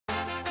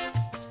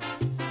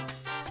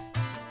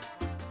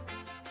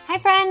Hi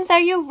friends, are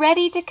you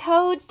ready to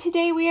code?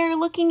 Today we are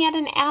looking at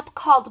an app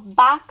called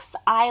Box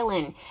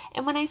Island,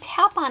 and when I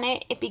tap on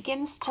it, it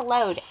begins to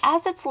load.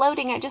 As it's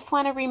loading, I just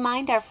want to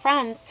remind our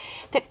friends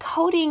that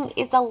coding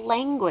is a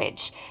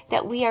language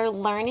that we are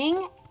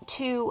learning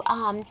to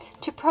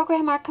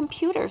program our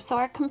computer. So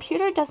our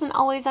computer doesn't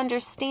always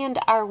understand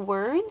our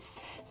words,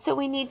 so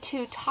we need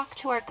to talk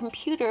to our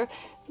computer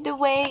the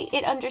way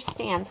it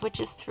understands, which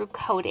is through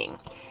coding.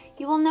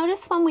 You will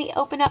notice when we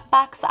open up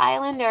Box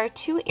Island, there are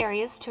two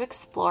areas to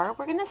explore.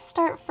 We're going to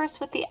start first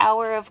with the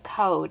hour of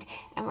code,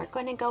 and we're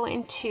going to go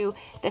into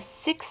the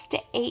 6 to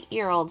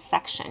 8-year-old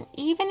section.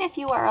 Even if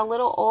you are a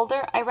little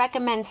older, I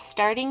recommend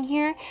starting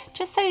here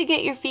just so you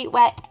get your feet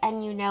wet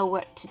and you know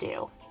what to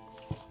do.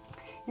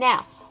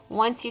 Now,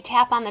 once you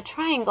tap on the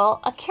triangle,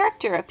 a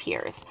character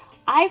appears.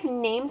 I've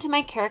named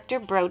my character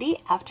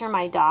Brody after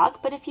my dog,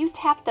 but if you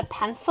tap the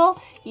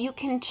pencil, you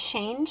can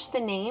change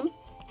the name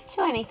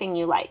to anything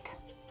you like.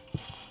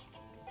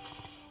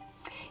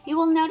 You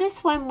will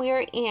notice when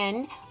we're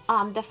in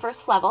the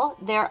first level,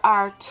 there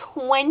are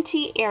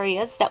 20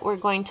 areas that we're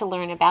going to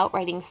learn about,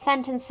 writing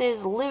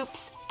sentences,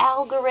 loops,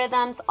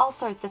 algorithms, all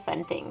sorts of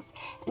fun things.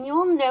 And you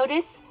will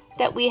notice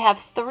that we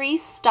have 3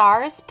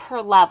 stars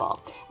per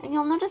level. And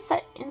you'll notice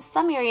that in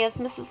some areas,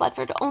 Mrs.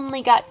 Ledford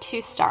only got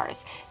 2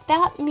 stars.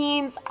 That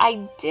means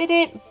I did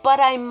it, but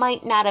I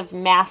might not have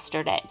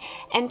mastered it.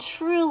 And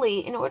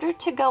truly, in order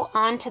to go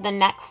on to the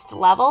next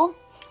level,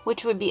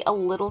 which would be a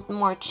little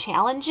more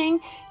challenging,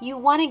 you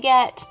want to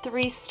get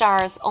 3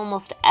 stars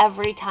almost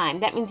every time.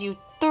 That means you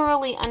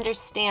thoroughly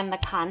understand the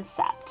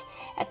concept.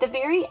 At the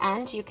very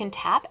end, you can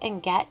tap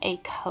and get a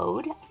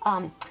code,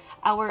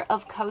 hour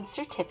of code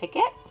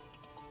certificate.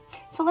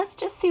 So let's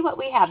just see what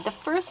we have. The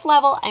first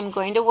level, I'm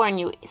going to warn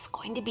you, is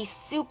going to be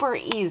super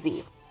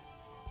easy.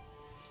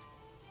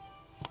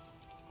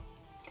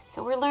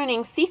 So we're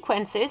learning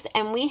sequences,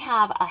 and we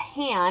have a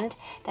hand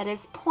that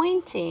is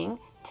pointing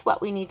to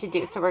what we need to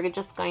do. So we're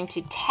just going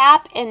to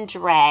tap and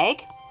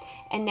drag,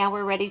 and now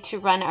we're ready to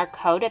run our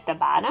code at the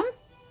bottom.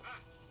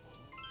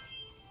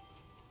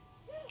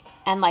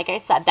 And like I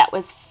said, that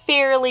was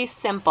fairly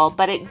simple,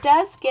 but it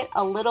does get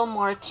a little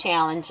more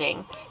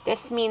challenging.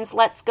 This means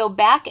let's go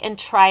back and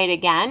try it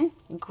again.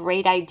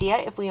 Great idea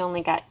if we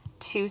only got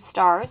 2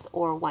 stars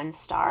or 1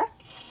 star.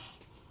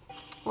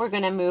 We're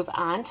going to move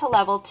on to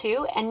level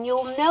 2, and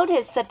you'll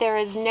notice that there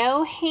is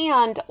no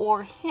hand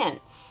or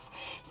hints.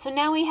 So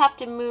now we have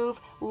to move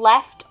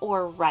left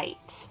or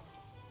right.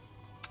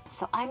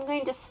 So I'm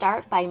going to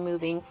start by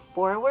moving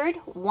forward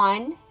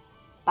 1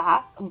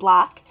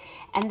 block,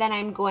 and then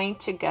I'm going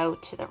to go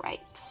to the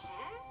right.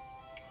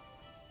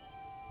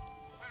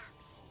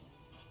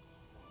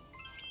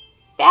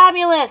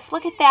 Fabulous!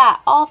 Look at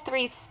that, all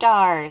 3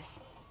 stars.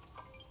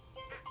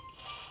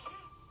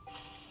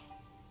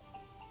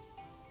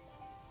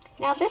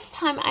 Now this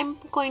time I'm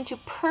going to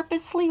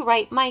purposely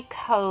write my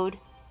code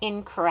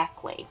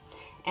incorrectly.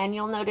 And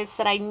you'll notice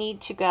that I need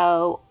to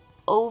go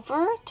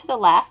over to the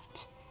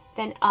left,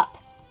 then up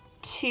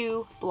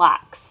 2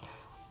 blocks.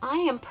 I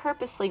am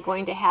purposely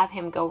going to have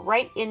him go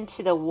right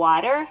into the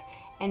water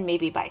and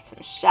maybe buy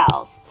some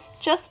shells,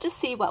 just to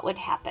see what would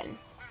happen.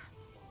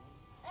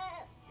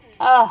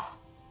 Oh,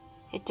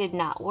 it did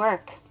not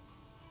work.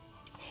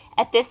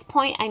 At this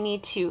point, I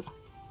need to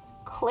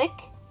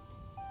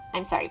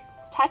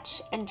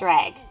touch and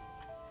drag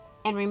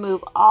and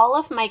remove all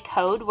of my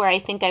code where I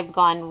think I've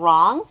gone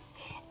wrong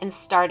and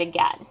start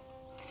again.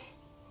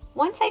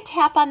 Once I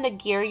tap on the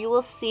gear, you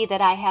will see that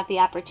I have the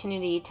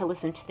opportunity to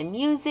listen to the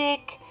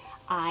music.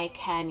 I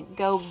can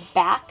go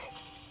back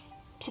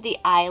to the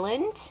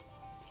island.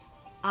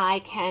 I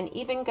can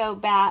even go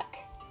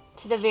back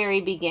to the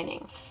very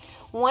beginning.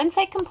 Once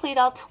I complete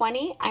all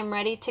 20, I'm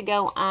ready to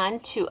go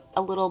on to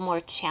a little more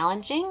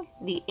challenging,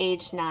 the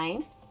age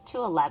 9 to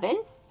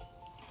 11.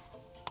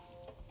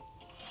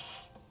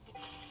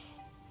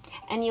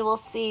 And you will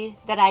see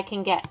that I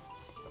can get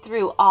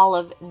through all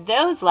of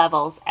those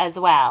levels as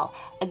well.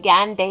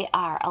 Again, they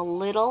are a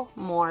little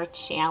more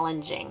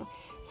challenging.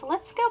 So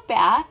let's go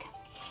back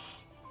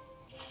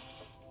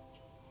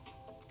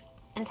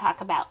and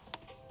talk about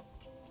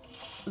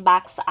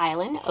Box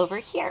Island over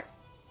here.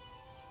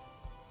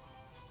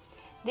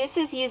 This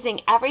is using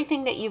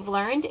everything that you've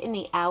learned in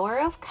the hour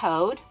of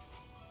code.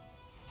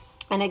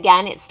 And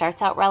again, it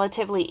starts out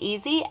relatively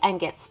easy and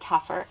gets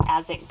tougher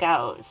as it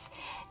goes.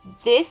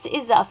 This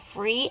is a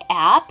free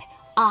app,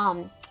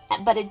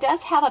 but it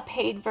does have a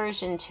paid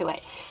version to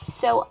it.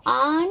 So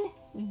on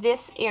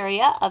this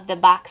area of the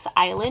Box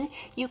Island,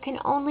 you can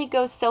only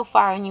go so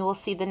far, and you will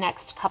see the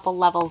next couple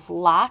levels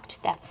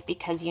locked. That's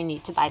because you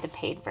need to buy the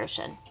paid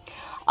version.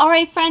 All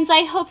right, friends,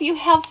 I hope you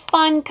have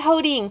fun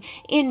coding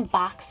in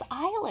Box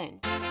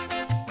Island.